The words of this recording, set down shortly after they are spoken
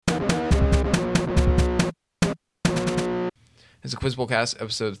It's a Quizbowl cast,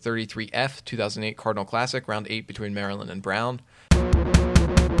 episode 33F, 2008 Cardinal Classic, round 8 between Maryland and Brown.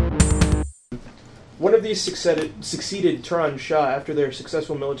 One of these succeeded Turan Shah after their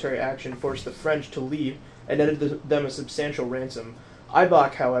successful military action forced the French to leave and netted them a substantial ransom.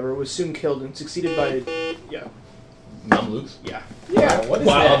 Ibak, however, was soon killed and succeeded by... Mamluks? Yeah. What is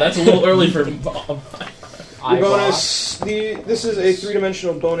that? That's a little early for... The bonus, this is a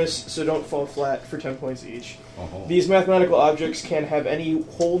three-dimensional bonus, so don't fall flat, for 10 points each. Uh-huh. These mathematical objects can have any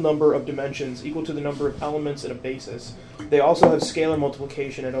whole number of dimensions equal to the number of elements in a basis. They also have scalar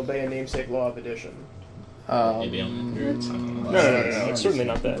multiplication and obey a namesake law of addition. Maybe I'm No. It's certainly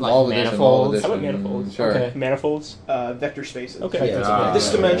not that. Like manifolds. How about manifolds? Sure. Okay. Manifolds? Vector spaces. Okay.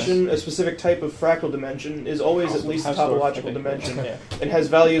 This dimension, a specific type of fractal dimension, is always at least a topological dimension, and has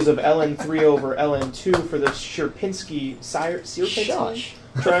values of ln3 over ln2 for the Sierpinski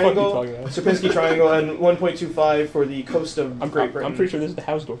triangle, Sierpinski triangle, and 1.25 for the coast of Great Britain. I'm pretty sure this is the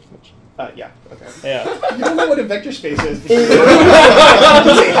Hausdorff dimension. Yeah. Okay. Yeah. You don't know what a vector space is. It's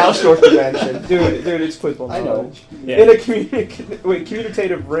a Hausdorff dimension, dude. It's Quizbowl knowledge. Yeah. In a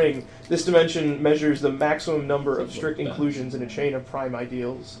commutative ring, this dimension measures the maximum number of strict inclusions in a chain of prime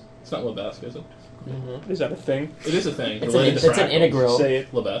ideals. It's not Lebesque, is it? Is that a thing? It is a thing. It's an integral. Say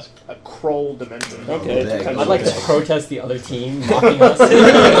it. Lebesque. A Kroll dimension. Okay. I'd like to protest the other team mocking us.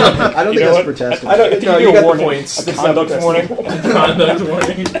 I don't think that's protesting. You got the points. Conduct warning. Conduct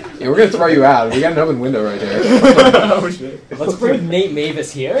warning. Yeah, we're gonna throw you out. We got an open window right here. Oh, shit. Let's bring Nate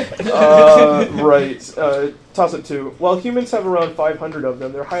Mavis here. Right. Toss it 2. While humans have around 500 of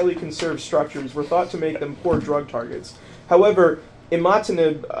them, their highly conserved structures were thought to make them poor drug targets. However,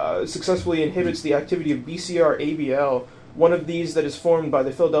 imatinib successfully inhibits the activity of BCR-ABL, one of these that is formed by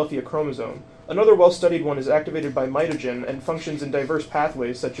the Philadelphia chromosome. Another well-studied one is activated by mitogen and functions in diverse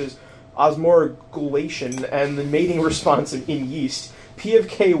pathways such as osmorylation and the mating response in yeast. P of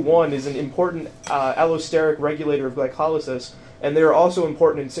K1 is an important allosteric regulator of glycolysis, and they are also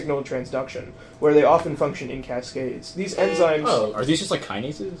important in signal transduction, where they often function in cascades. These enzymes... Oh, Are these just like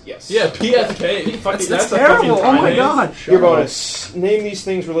kinases? Yes. yeah, PFK. That's terrible. Oh my god. Your bonus. Name these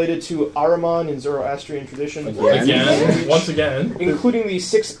things related to Ahriman in Zoroastrian tradition. Again. Once again. Including the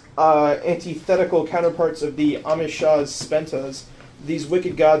 6 antithetical counterparts of the Amishas Spentas. These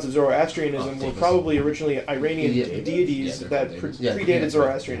wicked gods of Zoroastrianism were probably originally Iranian deities that predated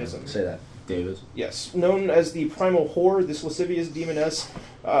Zoroastrianism. Say that. David. Yes. Known as the primal whore, this lascivious demoness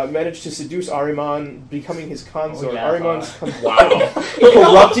managed to seduce Ahriman, becoming his consort. Ahriman's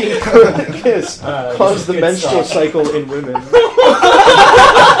corrupting kiss caused the menstrual cycle in women.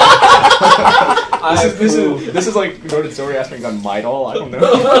 This is like noted Zoroastrian on Midol. I don't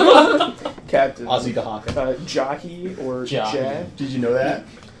know. Captain. Ozzy Dahaka. Jahi or Jahi. Jah. Did you know that?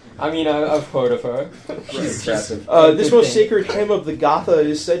 I mean, I've heard of her. She's impressive. This most sacred hymn of the Gatha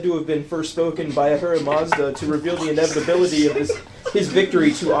is said to have been first spoken by Ahura Mazda to reveal the inevitability of his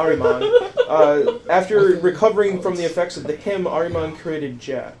victory to Ahriman. After recovering from the effects of the hymn, Ahriman created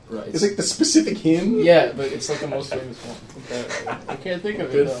Jah. Right. It's like the specific hymn. Yeah, but it's like the most famous one. I can't think of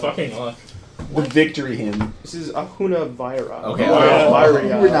it. Good fucking luck. The victory hymn. This is Ahuna Vaira. Okay.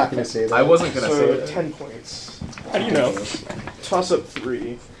 Vaira. We're not going to say that. I wasn't going to say So that. 10 points. How do you know? Toss up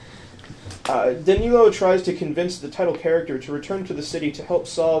 3. Danilo tries to convince the title character to return to the city to help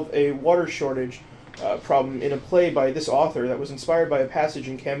solve a water shortage problem in a play by this author that was inspired by a passage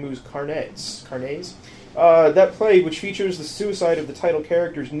in Camus' Carnets. That play, which features the suicide of the title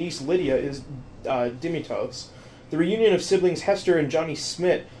character's niece Lydia, is Dimitos. The reunion of siblings Hester and Johnny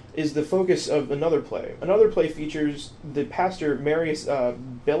Smith is the focus of another play. Another play features the pastor Marius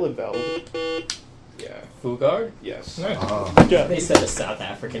Belleveld. Yeah. Fugard? Yes. They said a South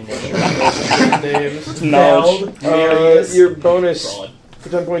African name. Names. Knowledge. Your bonus Fraud. for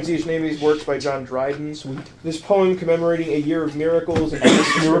 10 points each. Name these works by John Dryden. Sweet. This poem commemorating a year of miracles and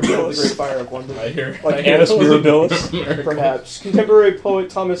the Great Fire of London. I hear. Like Annus Mirabilis. Perhaps. Contemporary poet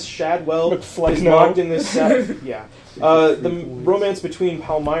Thomas Shadwell is mocked in this set. Yeah. The romance between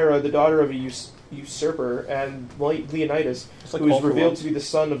Palmyra, the daughter of a usurper, and Leonidas, like who is All for revealed Love. to be the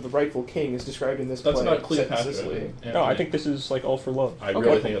son of the rightful king, is described in this That's play. about set in Cleopatra. Sicily. Yeah, No, I think this is like All for Love. I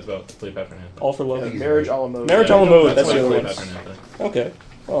really think that's about Cleopatra and Antony. All for Love. Marriage a la mode. Marriage a la mode, that's like the other one. Cleopatra and Antony. Okay.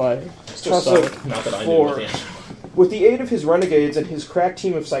 Well, I Toss just up Not that I knew 4. what the answer. With the aid of his renegades and his crack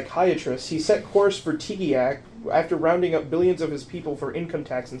team of psychiatrists, he set course for Tigiak after rounding up billions of his people for income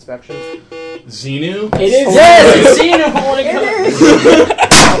tax inspections. Xenu? It is. Yes, it's Xenu. Oh my god.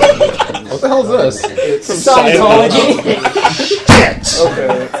 What the hell is this? Scientology.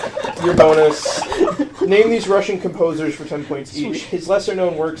 Okay. Your bonus. Name these Russian composers for 10 points each. His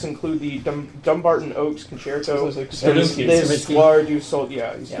lesser-known works include the Dumbarton Oaks Concerto, This is like Stravinsky. Les Stravinsky. Soirs du Sol.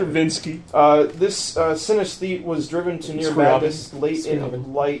 Yeah, he's Stravinsky. This synesthete was driven to near Scriabin. madness late Scriabin.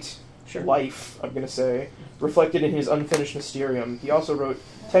 in life, I'm going to say, reflected in his unfinished Mysterium. He also wrote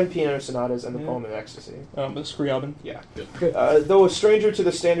 10 piano sonatas and the poem of Ecstasy. Scriabin. Yeah. Good. Though a stranger to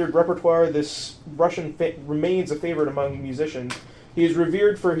the standard repertoire, this Russian remains a favorite among musicians. He is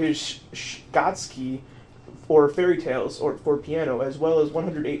revered for his shkatsky, or fairy tales, or for piano, as well as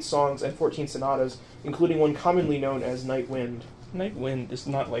 108 songs and 14 sonatas, including one commonly known as Night Wind. Night Wind is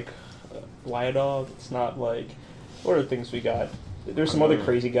not like Lyadov. It's not like... What are the things we got? There's some other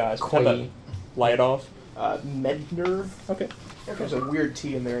crazy guys. How about Lyadov? Medner. Okay. There's a weird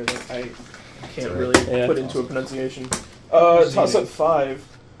T in there that I can't really Yeah. put into a pronunciation. Toss up 5.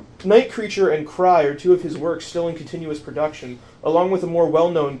 Night Creature and Cry are two of his works still in continuous production, along with a more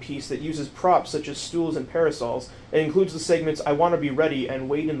well-known piece that uses props such as stools and parasols, and includes the segments I Wanna Be Ready and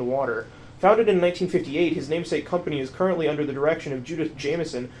Wade in the Water. Founded in 1958, his namesake company is currently under the direction of Judith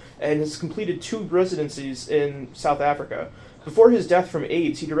Jameson and has completed 2 residencies in South Africa. Before his death from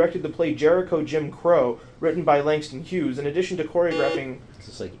AIDS, he directed the play Jericho Jim Crow, written by Langston Hughes, in addition to choreographing... Is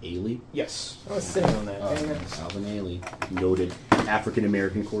this like Ailey? Yes. I was sitting on that. Alvin Ailey, noted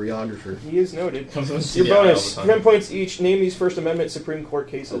African-American choreographer. He is noted. Comes from Your Seattle bonus, all the time. 10 points each. Name these First Amendment Supreme Court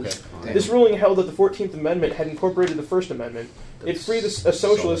cases. Okay. This ruling held that the 14th Amendment had incorporated the First Amendment. It freed a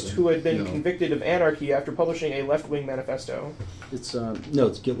socialist who had been convicted of anarchy after publishing a left-wing manifesto. It's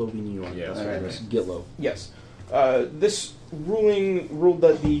it's Gitlow v. New York. Yeah, That's that's right. right. It's Gitlow. Yes. This ruling ruled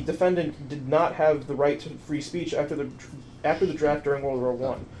that the defendant did not have the right to free speech after the draft during World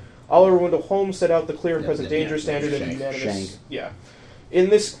War I. Oliver Wendell Holmes set out the clear and present danger standard and unanimous. Shank. Yeah. In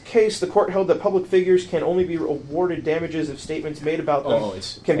this case, the court held that public figures can only be awarded damages if statements made about them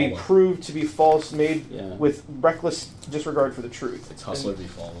it's can be Falwell. proved to be false, made Yeah. with reckless disregard for the truth. It's Hustler v.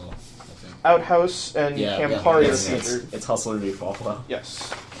 Falwell, I think. Outhouse and Campari are standard. It's Hustler v. Falwell.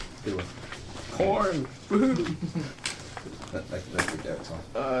 Yes. Good one. Corn. That's your deck,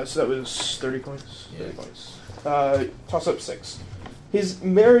 So that was 30 points. Yeah. 30 points. Toss up 6. His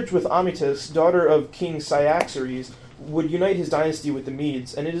marriage with Amytas, daughter of King Cyaxares, would unite his dynasty with the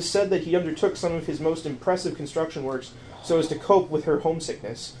Medes, and it is said that he undertook some of his most impressive construction works so as to cope with her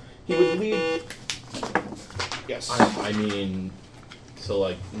homesickness. He would lead... Yes. I mean, so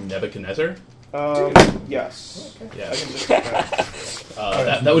like Nebuchadnezzar? Yes. Yeah. I can just check that.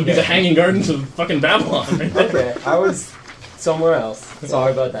 That would be the Hanging Gardens of fucking Babylon, right there. Okay, I was somewhere else.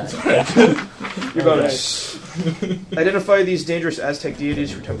 Sorry about that. Your bonus. Identify these dangerous Aztec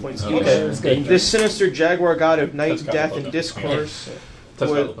deities for 10 points each. Okay, that's good. This sinister jaguar god of night, That's death, and Calipoca. discourse...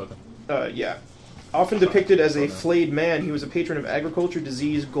 Tezcatlipoca. Yeah. Often depicted as a flayed man, he was a patron of agriculture,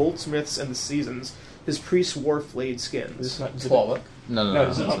 disease, goldsmiths, and the seasons. His priests wore flayed skins. Is this not Swallow. No. No,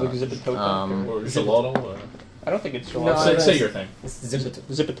 is it not Exhibit Totec? Or Xolotl? I don't think it's No, Say your thing.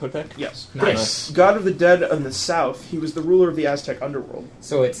 Exhibit Totec? Yes. Nice. God of the dead in the south, he was the ruler of the Aztec underworld.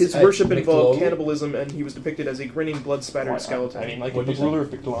 So it's His worship involved McLow? cannibalism, and he was depicted as a grinning, blood-spattered skeleton. I mean, like What'd the you say? ruler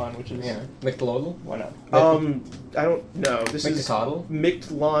of Mictlan, which is... Yeah, McLow. Why not? I don't know. This is McToddle?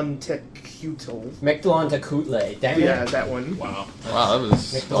 Mictlantecuhtli. McToddle. Damn it. Yeah, that one. Wow. Wow, that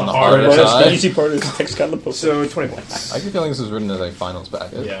was Nick on the Donald. harder The side. easy part is Tezcatlipoca. So, 20 points. I get feeling this was written as a finals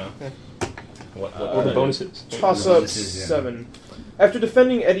packet. Yeah. What What are the bonuses? Toss up 7. After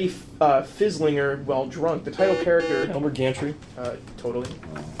defending Eddie Fizzlinger while drunk, the title character... Elmer Gantry. Totally.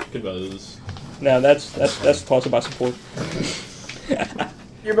 Good buzz. No, that's toss about support.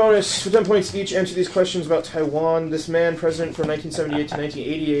 Your bonus, for 10 points each, answer these questions about Taiwan. This man, president from 1978 to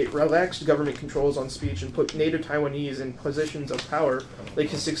 1988, relaxed government controls on speech and put native Taiwanese in positions of power, like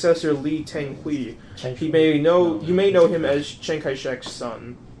his successor Lee Teng-hui. You may know him as Chiang Kai-shek's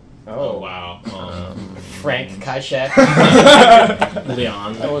son. Oh, wow. Frank Kai-shek.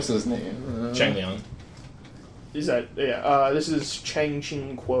 Leon. What's his name? Chang Leon. Is that, this is Chang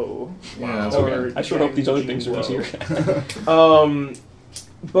Ching Kuo. Yeah, that's Or okay. I sure hope these other things are easier.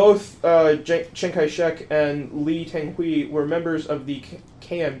 Both Chiang Kai-shek and Lee Teng-hui were members of the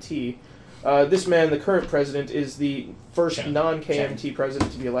KMT. This man, the current president, is the first Chen. non-KMT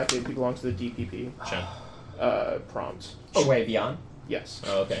president to be elected. He belongs to the DPP. Chen. Prompt. Oh, wait, beyond? Yes.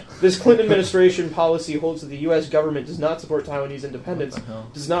 Oh, okay. This Clinton administration policy holds that the U.S. government does not support Taiwanese independence,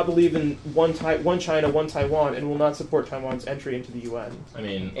 does not believe in one China, one Taiwan, and will not support Taiwan's entry into the UN. I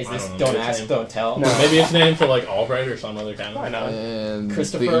mean, Is I this don't know. don't Maybe it's ask, named- don't tell? No. Maybe it's named for like Albright or some other kind of. Why not? And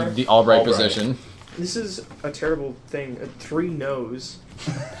Christopher the Albright Albright. position. This is a terrible thing. 3 no's.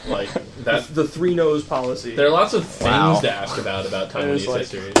 Like that. The 3 no's policy. There are lots of things Wow. to ask about Taiwanese like-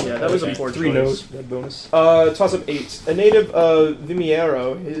 history. Yeah, that was a poor 3 choice. no's, that bonus. Toss up 8. A native of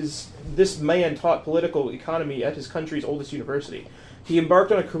Vimiero, this man taught political economy at his country's oldest university. He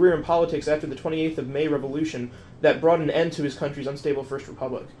embarked on a career in politics after the 28th of May Revolution that brought an end to his country's unstable First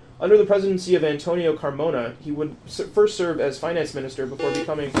Republic. Under the presidency of Antonio Carmona, he would first serve as finance minister before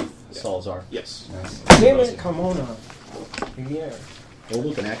becoming... Salazar. Yes. Nice. Damn it, Carmona. Yeah. Oh,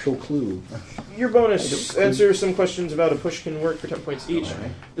 look, an actual clue. Your bonus. Answer some questions about a Pushkin work for 10 points each. Okay.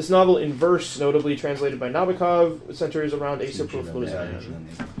 This novel in verse, notably translated by Nabokov, centers around a superfluous man.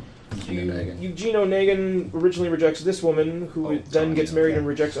 Eugene Onegin originally rejects this woman, who then gets married and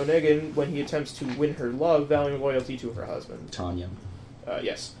rejects Onegin when he attempts to win her love, vowing loyalty to her husband. Tanya.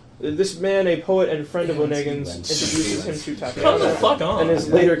 Yes. This man, a poet and friend of Onegin's, introduces him to Come the Tatiana fuck on. and is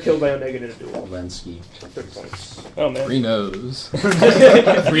later killed by Onegin in a duel. Lensky. 30 points. Oh, man. 3 no's.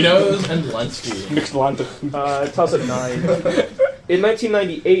 Fritos and Lensky. Mixed lines of... Toss up 9. In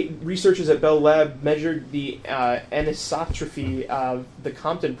 1998, researchers at Bell Lab measured the anisotropy of the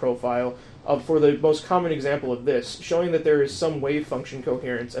Compton profile for the most common example of this, showing that there is some wave function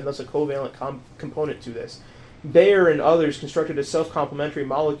coherence and thus a covalent component to this. Bayer and others constructed a self-complementary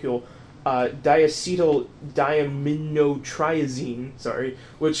molecule, diacetyl diaminotriazine,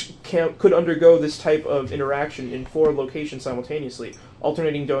 which could undergo this type of interaction in 4 locations simultaneously,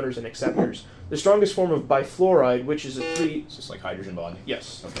 alternating donors and acceptors. The strongest form of bifluoride, which is a 3... It's just like hydrogen bonding.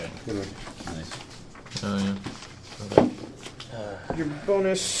 Yes. Okay. Nice. Oh, yeah. Your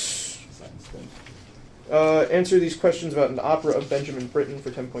bonus... answer these questions about an opera of Benjamin Britten for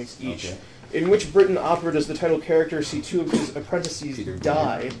 10 points each. Okay. In which Britten opera does the title character see 2 of his apprentices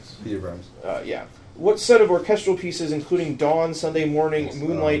die? Peter Grimes. Yeah. What set of orchestral pieces, including Dawn, Sunday Morning,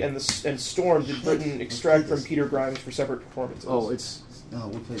 Moonlight, and Storm, did Britten extract from Peter Grimes for separate performances? Oh, it's... No,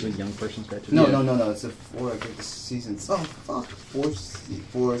 we played a young person's batch. No. It's a 4 seasons. Oh, fuck. 4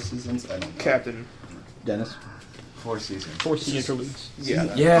 seasons? I don't know. Captain. Dennis. 4 seasons. 4 interludes. Yeah.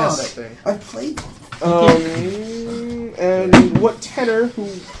 That Yes. thing. I played. And what tenor, who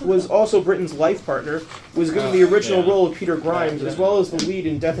was also Britten's life partner, was given the original role of Peter Grimes, as well as the lead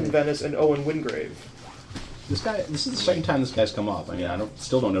in Death in Venice and Owen Wingrave? This is the second time this guy's come up. I mean,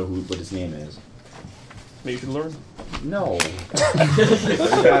 still don't know what his name is. Maybe you should learn. No.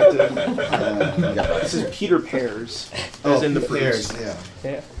 Captain. This is Peter Pears, as in the Pears, Priest. yeah.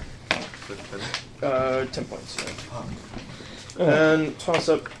 Yeah. 10 points. And toss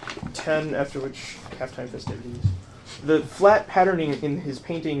up 10, after which halftime festivities. The flat patterning in his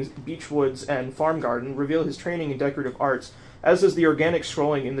paintings Beechwoods and Farm Garden reveal his training in decorative arts, as does the organic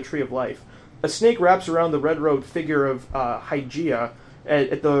scrolling in The Tree of Life. A snake wraps around the red-robed figure of Hygeia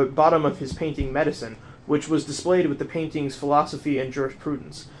at the bottom of his painting Medicine, which was displayed with the painting's Philosophy and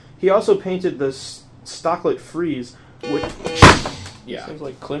Jurisprudence. He also painted the Stocklet frieze, which... Yeah, Sounds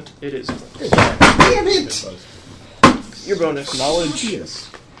like Clint. it is. Damn it! Your bonus. Knowledge.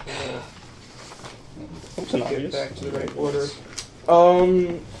 Yes. Oops, an Get obvious. back to the right order.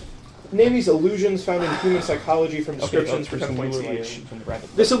 Navy's illusions found in human psychology from descriptions for 10 points each.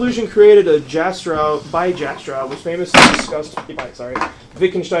 This illusion created by Jastrow was famously discussed by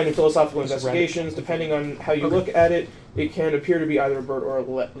Wittgenstein in philosophical investigations. Depending on how you look at it, it can appear to be either a bird or a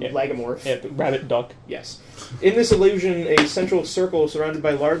lagomorph. Yeah, rabbit, duck. Yes. In this illusion, a central circle surrounded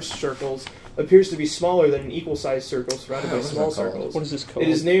by large circles appears to be smaller than an equal-sized circle surrounded by small circles. What is this called? It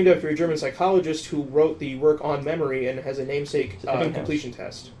is named after a German psychologist who wrote the work On Memory and has a namesake completion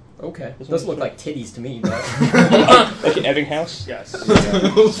test. Okay. It doesn't look like titties to me, but... Like an Ebbinghaus? Yes.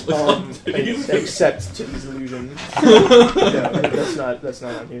 Except to this illusion. No, that's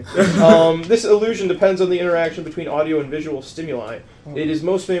not on here. This illusion depends on the interaction between audio and visual stimuli. It is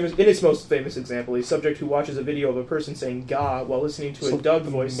most famous in its most famous example. A subject who watches a video of a person saying "ga" while listening to a dubbed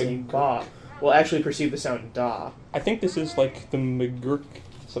voice saying "ba" will actually perceive the sound "da." I think this is like the McGurk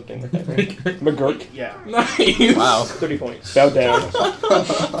something like that, right? McGurk. Yeah. Nice. Wow. 30 points. Bow down.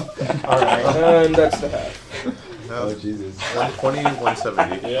 Alright, and that's the half. Oh, Jesus. 120,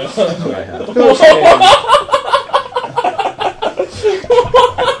 170. Yeah. I have. Pillar standing.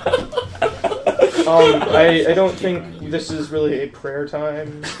 I don't think this is really a prayer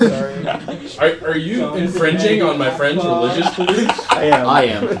time. Sorry. Are you infringing on my friend's religious beliefs? I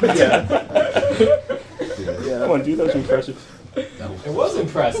am. Yeah. Come on, dude, that was impressive. It was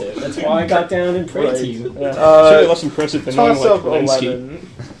impressive. That's why I got down and prayed to you. Yeah. Certainly less impressive than knowing Toss like up Zelensky. 11.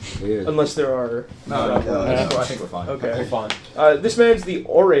 Weird. Unless there are. No, I think we're fine. Okay. Fun. This man's The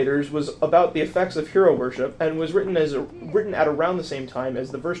Orators was about the effects of hero worship and was written at around the same time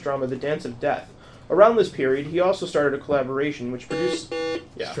as the verse drama The Dance of Death. Around this period, he also started a collaboration which produced...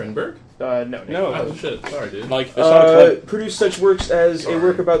 Yeah. Strindberg? No. Oh, shit. Sorry, dude. Like, there's not a produced such works as a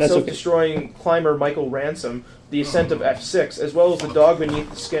work about That's okay. self-destroying climber Michael Ransom, The Ascent of F6, as well as The Dog Beneath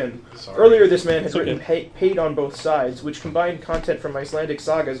the Skin. Sorry. Earlier, this man had It's okay. written Paid on Both Sides, which combined content from Icelandic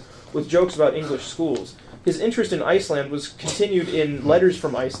sagas with jokes about English schools. His interest in Iceland was continued in Letters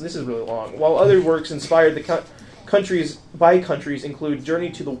from Iceland. This is really long. While other works inspired the countries include Journey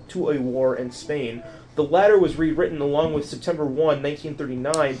to a War and Spain. The latter was rewritten along with September 1,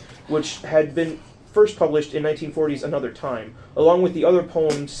 1939, which had been first published in 1940's Another Time, along with the other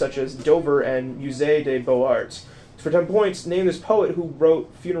poems such as Dover and Musée des Beaux-Arts. For 10 points, name this poet who wrote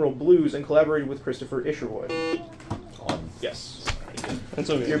Funeral Blues and collaborated with Christopher Isherwood. Yes. That's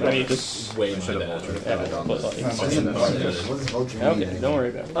okay. Your I mean, bad. just Way Should my have bad. vultured. yeah, but like, What is vulture? okay, don't worry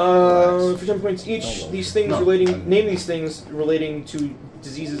about it. For 10 points each, name these things relating to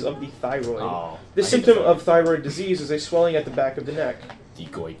diseases of the thyroid. Oh, This symptom of thyroid disease is a swelling at the back of the neck. the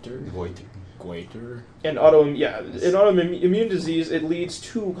goiter. Goiter. In autoimmune disease, it leads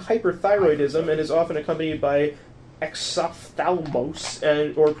to hyperthyroidism and is often accompanied by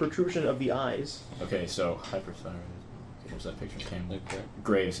exophthalmos or protrusion of the eyes. Okay, so hyperthyroid. What was that picture came?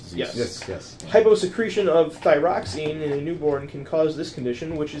 Graves' disease. Yes. Yes. Hyposecretion of thyroxine in a newborn can cause this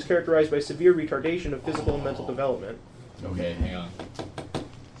condition, which is characterized by severe retardation of physical and mental development. Okay, hang on.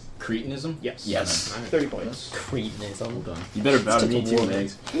 Cretinism? Yes. Yes. 30 points. Cretinism. You better bow to Stick me a too, word.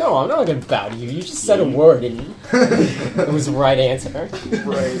 Megs. No, I'm not going to bow to you. You just said a word and it was the right answer.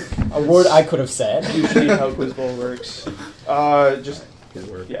 Right. A word I could have said. Usually how Quizbowl works. Good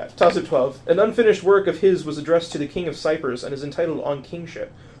work. Yeah, toss it 12. An unfinished work of his was addressed to the King of Cyprus and is entitled On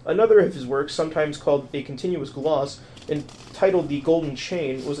Kingship. Another of his works, sometimes called A Continuous Gloss, entitled The Golden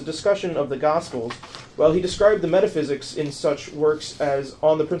Chain, was a discussion of the Gospels, while he described the metaphysics in such works as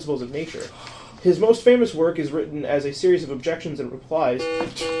On the Principles of Nature. His most famous work is written as a series of objections and replies.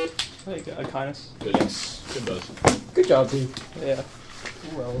 Like, Aquinas. Good. Good buzz. Good job, dude. Yeah.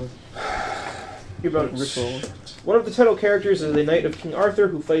 Well, Your bonus. Ritual. One of the title characters is a knight of King Arthur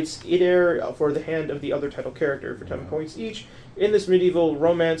who fights Idair for the hand of the other title character for 10 points each. In this medieval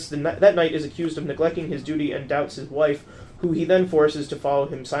romance, that knight is accused of neglecting his duty and doubts his wife, who he then forces to follow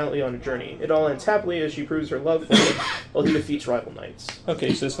him silently on a journey. It all ends happily as she proves her love for him while he defeats rival knights.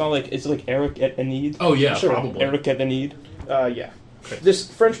 Okay, so it's not like, it's like Eric et Enid? Oh, yeah, Sure. probably. Eric et Enid? Yeah.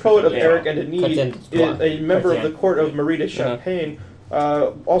 This French poet of Yeah. Eric and Enid Chrétien is de Troyes. a member of Chrétien. the court of Marie de Champagne.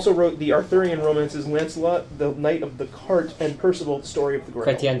 Also wrote the Arthurian romances Lancelot, the Knight of the Cart, and Percival, the Story of the Grail.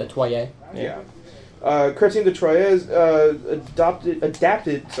 Chrétien de Troyes. Yeah. Chrétien de Troyes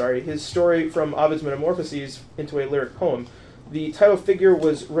adapted his story from Ovid's Metamorphoses into a lyric poem. The title figure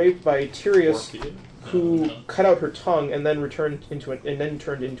was raped by Tereus, who cut out her tongue and then turned into a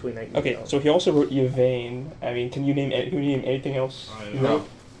nightingale. Okay, so he also wrote Yvain. I mean, can you name anything else he wrote?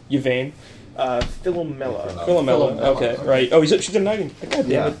 Yvain? Philomela. Philomela. Okay, right. Oh, she's a nightingale. God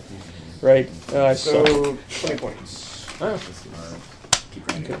damn it. Right. So, So 20 points. Keep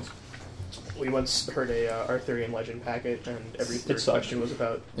writing. We once heard a Arthurian legend packet, and every third sucked. question was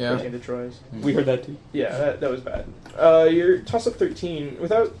about Yeah. Chrétien de Troyes. we heard that too. Yeah, that was bad. Your toss-up 13.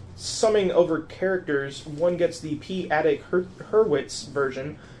 Without summing over characters, one gets the p-adic Hurwitz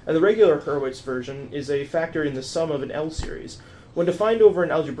version, and the regular Hurwitz version is a factor in the sum of an L series. When defined over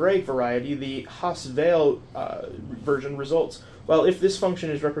an algebraic variety, the Haas-Weil version results, while if this function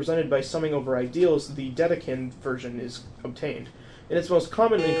is represented by summing over ideals, the Dedekind version is obtained. In its most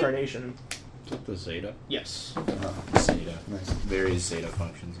common incarnation, Is that the zeta? yes. Zeta. Nice. Various zeta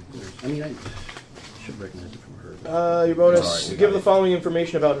functions. I mean, I should recognize it from her. Your bonus, Alright, we give got the it. following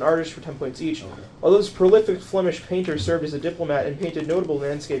information about an artist for 10 points each. Although this prolific Flemish painter served as a diplomat and painted notable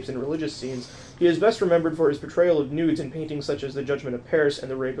landscapes and religious scenes, he is best remembered for his portrayal of nudes in paintings such as The Judgment of Paris and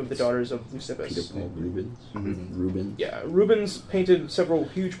The Rape of the Daughters of Peter Leucippus. Paul Rubens. Mm-hmm. Rubens. Yeah, Rubens painted several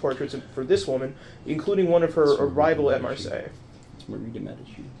huge portraits for this woman, including one of her arrival at Marseille. It's Marie de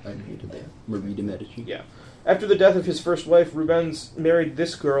Medici. I painted that. Marie de Medici. Yeah. After the death of his first wife, Rubens married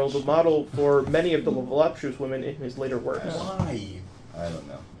this girl, the model for many of the voluptuous women in his later works. Why? I don't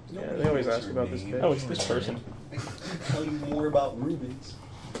know. Yeah, they always ask about this bitch. Oh, it's this person. Tell you more about Rubens.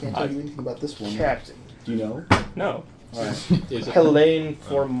 Can't tell you anything about this woman. Captain. Do you know? No. Alright. Helene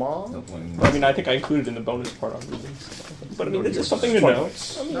Formand? Nope, one- I mean, I think I included in the bonus part on Rubens. But I mean, it's just something to know.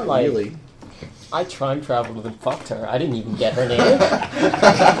 I mean, Not like, really. I time traveled and fucked her. I didn't even get her name.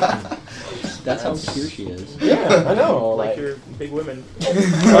 That's how obscure she is. Yeah, I know. Like Like, your big women.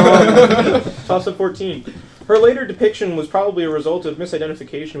 Toss up 14. Her later depiction was probably a result of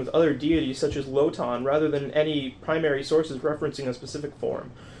misidentification with other deities such as Lotan, rather than any primary sources referencing a specific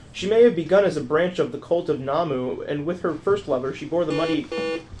form. She may have begun as a branch of the cult of Namu, and with her first lover, she bore the muddy...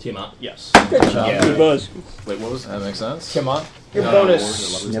 Tiamat. Yes. Good job. Yeah. Good buzz. Wait, what was That makes sense. Come on. Your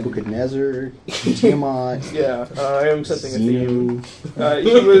bonus... Nebuchadnezzar, Tiamat, Yeah, I am sensing a theme.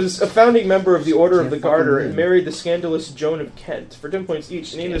 Xenu. He was a founding member of the Order of the Garter and married the scandalous Joan of Kent. For 10 points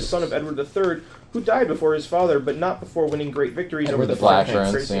each, named as son of Edward III, who died before his father, but not before winning great victories Edward over the the Black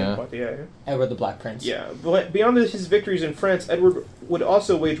French. Prince, yeah. Poitiers. Edward the Black Prince. Yeah, but beyond his victories in France, Edward would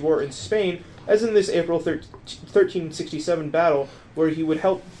also wage war in Spain, as in this April 1367 battle, where he would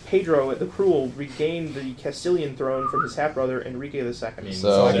help Pedro the Cruel regain the Castilian throne from his half-brother Enrique II.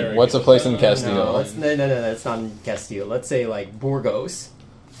 So, what's a place in Castile? No, it's not in Castile. Let's say like Burgos.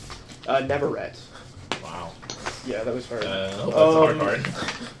 Navarrete. Wow. Yeah, that was hard. That's the hard part.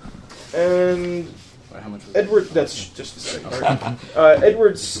 And How much was Edward, that's just the second part.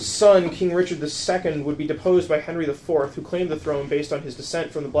 Edward's son, King Richard II, would be deposed by Henry IV, who claimed the throne based on his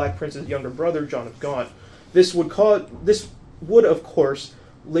descent from the Black Prince's younger brother, John of Gaunt. This would, of course,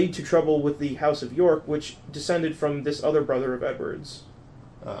 lead to trouble with the House of York, which descended from this other brother of Edward's.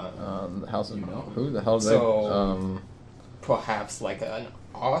 The House of... Who the hell did So- Perhaps like an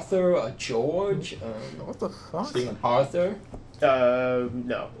Arthur, a George, what the fuck? an Arthur.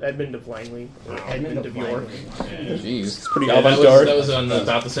 No, Edmund of Langley, or Edmund of York. Jeez. It's pretty Yeah, avant-garde. that was on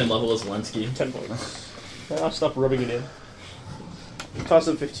about the same level as Zelensky. 10 points. I'll stop rubbing it in. Toss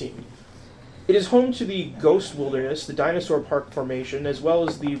up 15. It is home to the Ghost Wilderness, the Dinosaur Park Formation, as well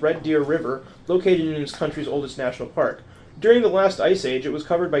as the Red Deer River, located in this country's oldest national park. During the last ice age, it was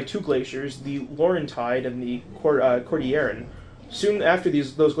covered by two glaciers, the Laurentide and the Cordilleran. Soon after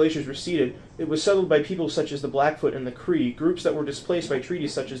those glaciers receded, it was settled by people such as the Blackfoot and the Cree, groups that were displaced by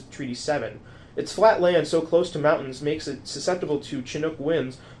treaties such as Treaty 7. Its flat land, so close to mountains, makes it susceptible to Chinook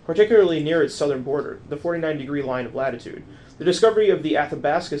winds, particularly near its southern border, the 49-degree line of latitude. The discovery of the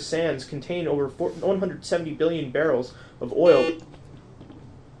Athabasca sands contain over 170 billion barrels of oil.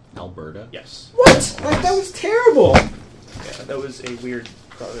 Alberta? Yes. What? Like that was terrible. Yeah, that was a weird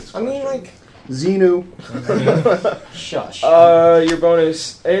province. I mean, like, Xenu. shush. Your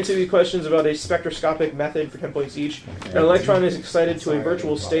bonus. Answer these questions about a spectroscopic method for 10 points each. An electron is excited to a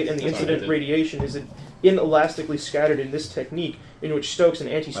virtual state, and the incident radiation is inelastically scattered in this technique, in which Stokes and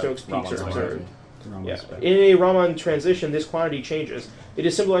anti-Stokes peaks are observed. Yeah. In a Raman transition, this quantity changes. It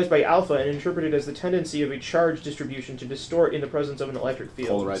is symbolized by alpha and interpreted as the tendency of a charge distribution to distort in the presence of an electric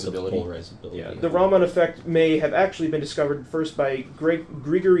field. Polarizability. Yeah. The Raman effect may have actually been discovered first by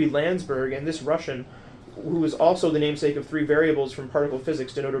Grigory Landsberg, and this Russian, who is also the namesake of three variables from particle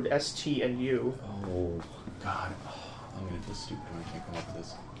physics denoted S, T, and U. Oh, God. I'm going to be stupid when I can't come up with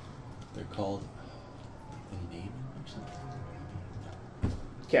this. They're called the Naaman or something?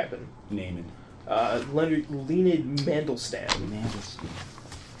 Captain. Naaman. Leonid Mandelstam.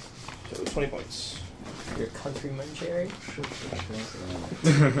 So 20 points. Your countryman, Jerry.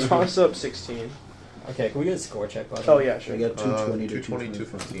 Toss up 16. Okay, can we get a score check, buddy? Oh, yeah, sure. We got 220 to 220,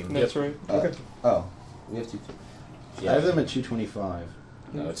 215. 215. That's right. Okay. Oh, we have 250. I have them at 225.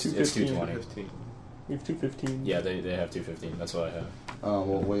 No, it's 215. 220. We have 215. Yeah, they have 215. That's what I have. Oh,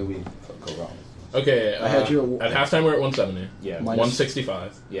 well, where do we go wrong? Okay, I had you at halftime we're at 170. Yeah, Minus-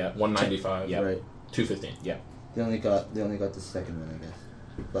 165. Yeah, 195. Yeah. Right. 215. Yeah. They only got the second one, I guess.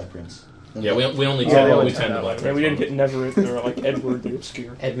 Black Prince. Yeah, we only Yeah, they only we tend tend to that like. way. Yeah, we didn't get Neverett or like Edward the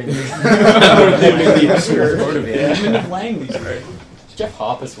Obscure. Edmund. Edmund the Obscure. Edmund of Langley's right. Jeff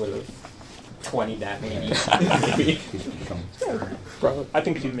Hoppus would have 20 that maybe. Probably. I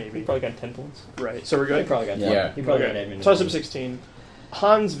think he probably got 10 points. Right, so we're He good? probably got Yeah. He probably Okay. got Edmund. Toss up 16.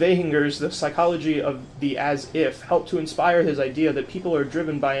 Hans Wehinger's The Psychology of the As-If helped to inspire his idea that people are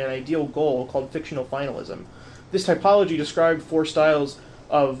driven by an ideal goal called fictional finalism. This typology described his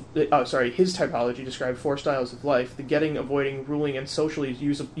typology described four styles of life: the getting, avoiding, ruling, and socially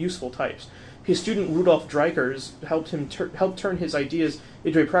useful types. His student Rudolf Dreikers helped turn his ideas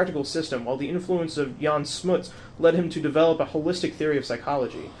into a practical system, while the influence of Jan Smuts led him to develop a holistic theory of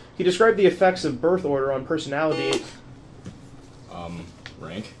psychology. He described the effects of birth order on personality.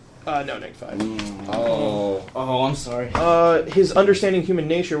 Rank. No, Nick 5. Oh, I'm sorry. His Understanding Human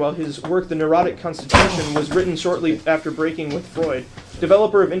Nature, while his work The Neurotic Constitution was written shortly after breaking with Freud.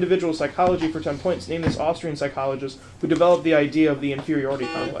 Developer of individual psychology for 10 points, named this Austrian psychologist who developed the idea of the inferiority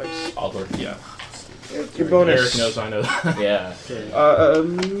complex. Albert. Yeah. Your bonus. Eric knows I know that. Yeah.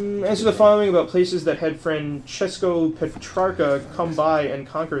 Answer the following about places that had Francesco Petrarca come by and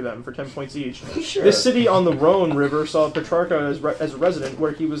conquer them for 10 points each. Sure. This city on the Rhone River saw Petrarca as a resident,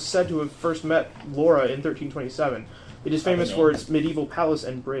 where he was said to have first met Laura in 1327. It is famous for its medieval palace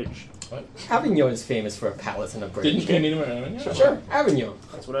and bridge. Avignon is famous for a palace and a bridge. Didn't you meet him at Avignon? Sure, Avignon.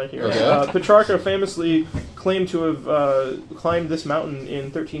 That's what I hear. Okay. Petrarca famously claimed to have climbed this mountain in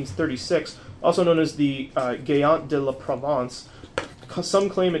 1336, also known as the Géant de la Provence. Some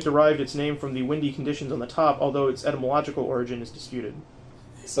claim it derived its name from the windy conditions on the top, although its etymological origin is disputed.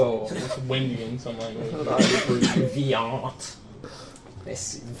 So, It's windy in some language. Viant.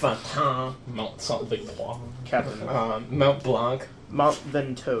 Vintin. Mount something. Captain. Mount Blanc. Mount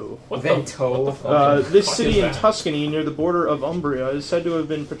Vento. Vento. This city in Tuscany, near the border of Umbria, is said to have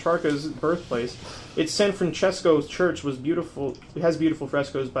been Petrarca's birthplace. Its San Francesco church was beautiful. It has beautiful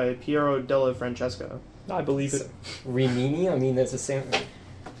frescoes by Piero della Francesca. I believe it. Rimini? I mean, there's a same.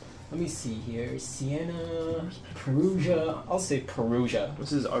 Let me see here. Siena, Perugia. I'll say Perugia.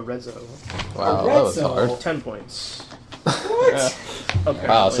 This is Arezzo. Wow, that was Arezzo. hard. 10 points. What? Okay.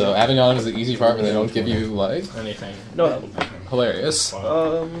 Wow, so Avignon is the easy part when they don't give you, like, Anything. No. hilarious.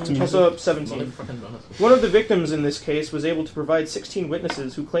 Toss up 17. One of the victims in this case was able to provide 16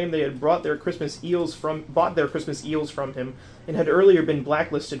 witnesses who claimed they had bought their Christmas eels from him and had earlier been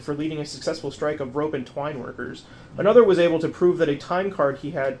blacklisted for leading a successful strike of rope and twine workers. Another was able to prove that a time card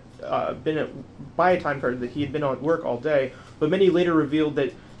he had by a time card that he had been on work all day, but many later revealed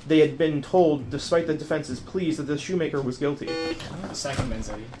that they had been told, despite the defense's pleas, that the shoemaker was guilty. Second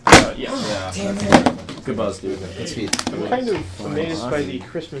Benzetti. Yes. Yeah. Damn it. Good buzz, dude. Good speed. I'm kind of amazed by the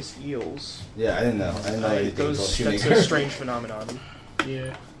Christmas eels. Yeah, I didn't know. I didn't know anything until That's shoemaker. a strange phenomenon.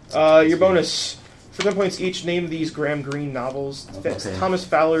 Yeah. Your bonus. For 10 points each, name these Graham Greene novels. Okay. Thomas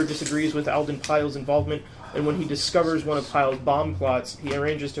Fowler disagrees with Alden Pyle's involvement, and when he discovers one of Pyle's bomb plots, he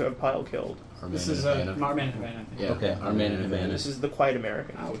arranges to have Pyle killed. This is Marman and Havana. Yeah. Okay. Our man in Havana. This is The Quiet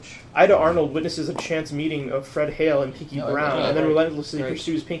American. Ouch. Ida Arnold witnesses a chance meeting of Fred Hale and Pinky Brown, and then relentlessly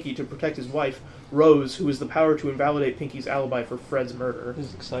pursues Pinky to protect his wife, Rose, who has the power to invalidate Pinky's alibi for Fred's murder. This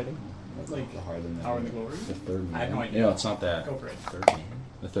is exciting. That's like the harder than Hour in the Glory? The third man. I have no idea. No, it's not that. Go for it. Third man.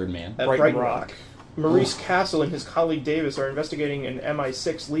 The third man. At Brighton Brighton Rock. Rock. Maurice Castle and his colleague Davis are investigating an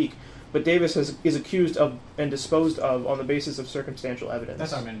MI6 leak, but Davis is accused of and disposed of on the basis of circumstantial evidence.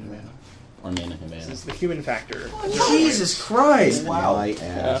 That's Marman and Havana. Our man in This Havana. is the human factor. Jesus Christ! Wow. My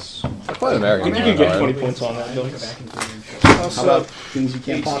ass. Quite American. You can get 20 points on that, I Bill. go back into the Toss How about up. things you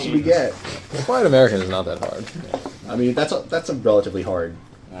can't possibly get? Quite American is not that hard. I mean, that's a relatively hard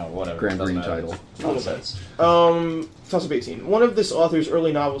Oh, whatever. Grand Doesn't Green matter. title. A little bit. Toss up 18. One of this author's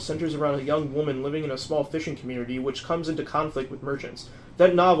early novels centers around a young woman living in a small fishing community which comes into conflict with merchants.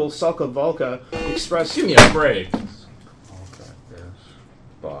 That novel, Salka Valka, expressed... Give me a break.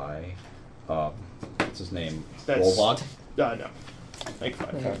 by, what's his name? That's- Wolbach? No. Like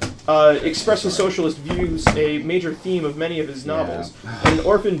expresses socialist views, a major theme of many of his novels. An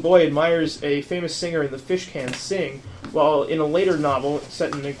orphan boy admires a famous singer in the fish can sing, while in a later novel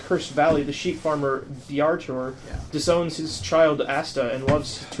set in a cursed valley, the sheep farmer Diartor disowns his child Asta and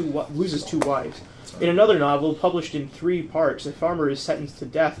loses two wives. In another novel, published in 3 parts, a farmer is sentenced to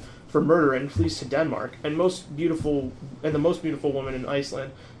death for murder and flees to Denmark. And the most beautiful woman in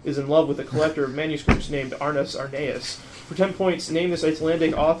Iceland is in love with a collector of manuscripts named Arnas Arneus. For 10 points, name this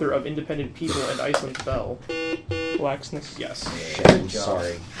Icelandic author of Independent People and Iceland Fell. Blacksmith. Yes. I'm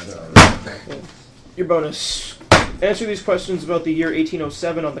sorry. Your bonus. Answer these questions about the year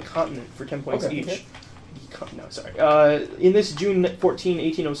 1807 on the continent for 10 points Okay, each. okay. No, sorry. In this June 14,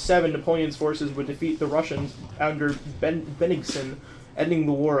 1807, Napoleon's forces would defeat the Russians under Bennigsen, ending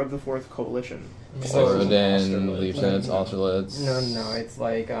the War of the Fourth Coalition. Rodin, Leibniz, Austerlitz. No, it's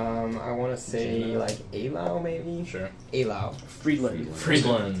like, I want to say, like, Eylau, maybe? Sure. Eylau. Friedland.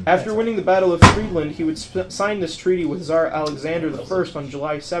 Friedland. After winning the Battle of Friedland, he would sign this treaty with Tsar Alexander I on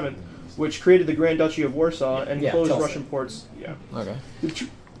July 7th, which created the Grand Duchy of Warsaw and closed Tilsit. Russian ports. Yeah. Okay.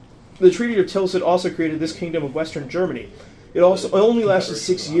 The Treaty of Tilsit also created this kingdom of Western Germany. It only lasted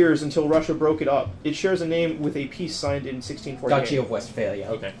 6 years until Russia broke it up. It shares a name with a peace signed in 1648. Duchy of Westphalia.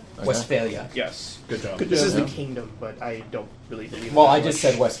 Okay. Westphalia. Yes. Good job. This is the kingdom, but I don't really believe Well, that I much. just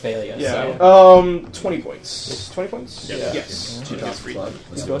said Westphalia. Yeah. So. 20 points. 20 points? Yeah. Yes.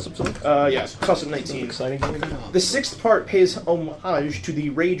 Toss up something? Yeah. Toss of 19. Exciting. The 6th part pays homage to the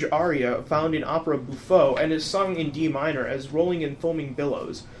Rage aria found in opera Buffo and is sung in D minor as rolling and foaming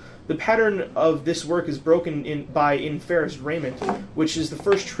billows. The pattern of this work is broken by In Fairest Raiment, which is the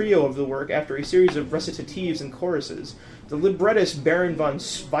first trio of the work after a series of recitatives and choruses. The librettist Baron von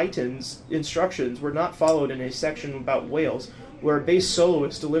Sveiten's instructions were not followed in a section about Wales, where a bass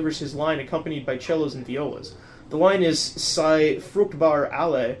soloist delivers his line accompanied by cellos and violas. The line is Sei fruchtbar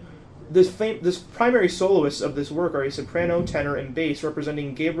alle. This primary soloists of this work are a soprano, tenor, and bass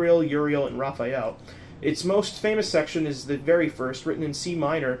representing Gabriel, Uriel, and Raphael. Its most famous section is the very first, written in C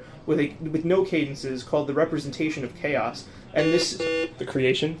minor with no cadences, called the Representation of Chaos. And this... The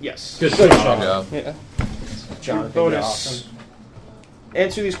Creation? Yes. Good job. job. Yeah. Jonathan, Bonus. you're awesome.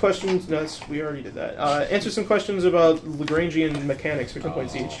 Answer these questions... No, we already did that. Answer some questions about Lagrangian mechanics for 10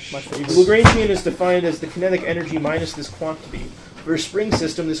 points each. My favorite. The Lagrangian is defined as the kinetic energy minus this quantity. For a spring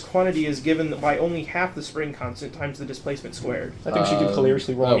system, this quantity is given by only half the spring constant times the displacement squared. I think we should give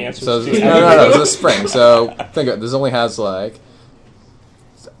hilariously wrong answers. So to no, it's a spring. So think of it. This only has like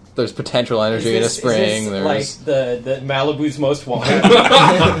there's potential energy in a spring. Is this There's like the Malibu's Most Wanted.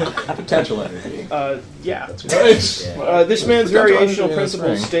 Potential energy. Yeah. That's right. This man's Potential energy variational in a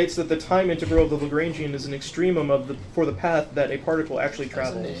principle spring. states that the time integral of the Lagrangian is an extremum for the path that a particle actually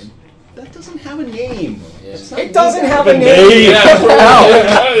travels. That doesn't have a name. It doesn't have a name.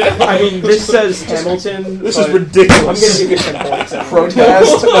 I mean, this says Hamilton. This is but ridiculous. I'm going to give you 10 points.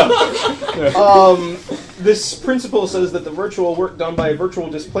 Protest. This principle says that the virtual work done by a virtual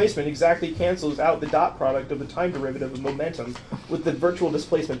displacement exactly cancels out the dot product of the time derivative of momentum with the virtual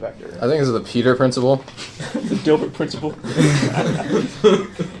displacement vector. I think this is the Peter principle. The Dilbert principle.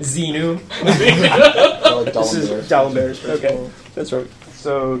 Xenu. This is D'Alembert's principle. Okay, that's right.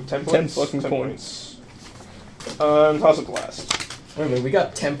 So 10 points. 10 fucking 10 points. Toss up the last. Wait a minute, we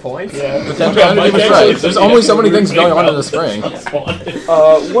got 10 points? Yeah. Potential energy was right. There's only so many things going on in the spring.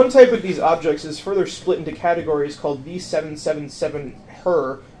 One type of these objects is further split into categories called V777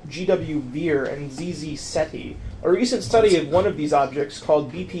 Her, GW Veer, and ZZ SETI. A recent study of one of these objects,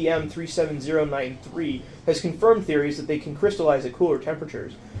 called BPM 37093, has confirmed theories that they can crystallize at cooler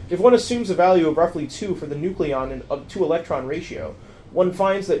temperatures. If one assumes a value of roughly 2 for the nucleon and a 2-electron ratio, one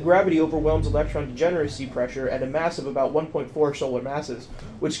finds that gravity overwhelms electron degeneracy pressure at a mass of about 1.4 solar masses,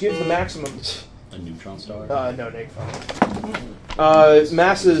 which gives the maximum... A neutron star? No,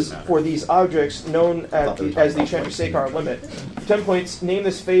 masses for these objects known as the Chandrasekhar limit. For 10 points, name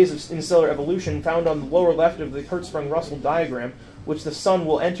this phase of interstellar evolution found on the lower left of the Hertzsprung-Russell diagram, which the Sun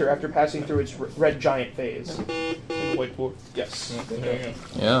will enter after passing through its red giant phase. Whiteboard. Yes.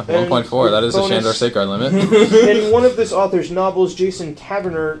 Yeah, 1.4. That is the bonus. Chandra-Sekhar limit. In one of this author's novels, Jason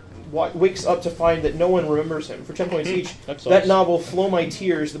Taverner wakes up to find that no one remembers him. For 10 points each, that novel, Flow My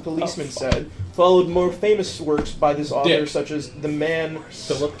Tears, the policeman said, followed more famous works by this author, Dick. such as The Man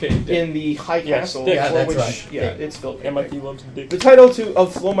Philip K. Dick. in the High Castle. Dick. Yeah, for that's which, right. Yeah, Dick. it's Philip K. MIT Dick. loves Dick. The title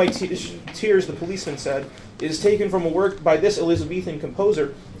of Flow My Tears, the policeman said, is taken from a work by this Elizabethan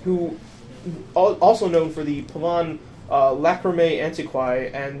composer, who also known for the Pavan Lacrimae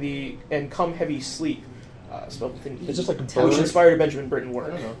Antiquae and Come Heavy Sleep, spelled with an E, It's just like a which bird. inspired a Benjamin Britten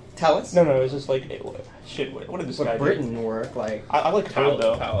work. Tell us. No, it's just like, shit, what did this guy What do? Britain work like? I like Bird,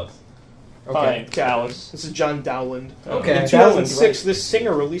 though. Palace. Fine, Okay. Alice. This is John Dowland. Okay. In 2006, this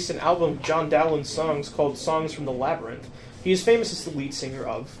singer released an album of John Dowland's songs called Songs from the Labyrinth. He is famous as the lead singer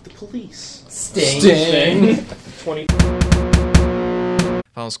of The Police. Sting. 20.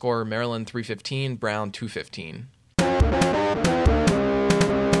 Final score: Maryland 315, Brown 215.